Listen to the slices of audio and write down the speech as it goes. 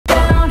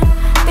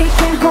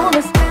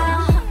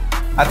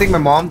I think my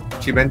mom,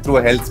 she went through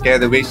a health scare,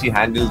 the way she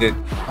handled it.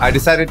 I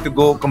decided to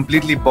go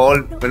completely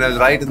bald when I was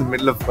right in the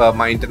middle of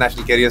my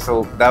international career,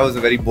 so that was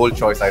a very bold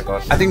choice, I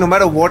thought. I think no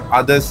matter what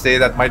others say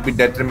that might be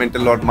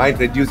detrimental or might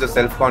reduce your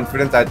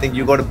self-confidence, I think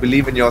you got to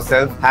believe in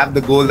yourself, have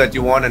the goal that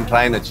you want and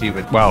try and achieve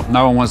it. Well,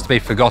 no one wants to be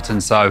forgotten,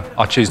 so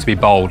I choose to be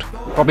bold.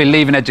 Probably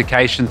leaving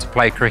education to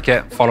play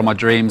cricket, follow my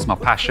dreams, my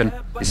passion.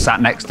 He's sat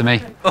next to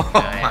me.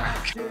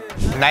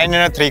 9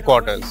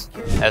 3/4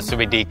 has to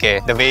be DK.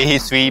 The way he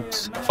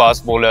sweeps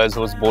fast bowlers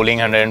who's bowling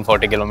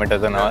 140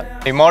 kilometers an hour.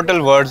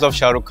 Immortal words of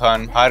Shah Rukh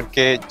Khan, हार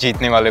के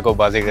जीतने वाले को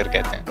बाजीगर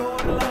कहते हैं.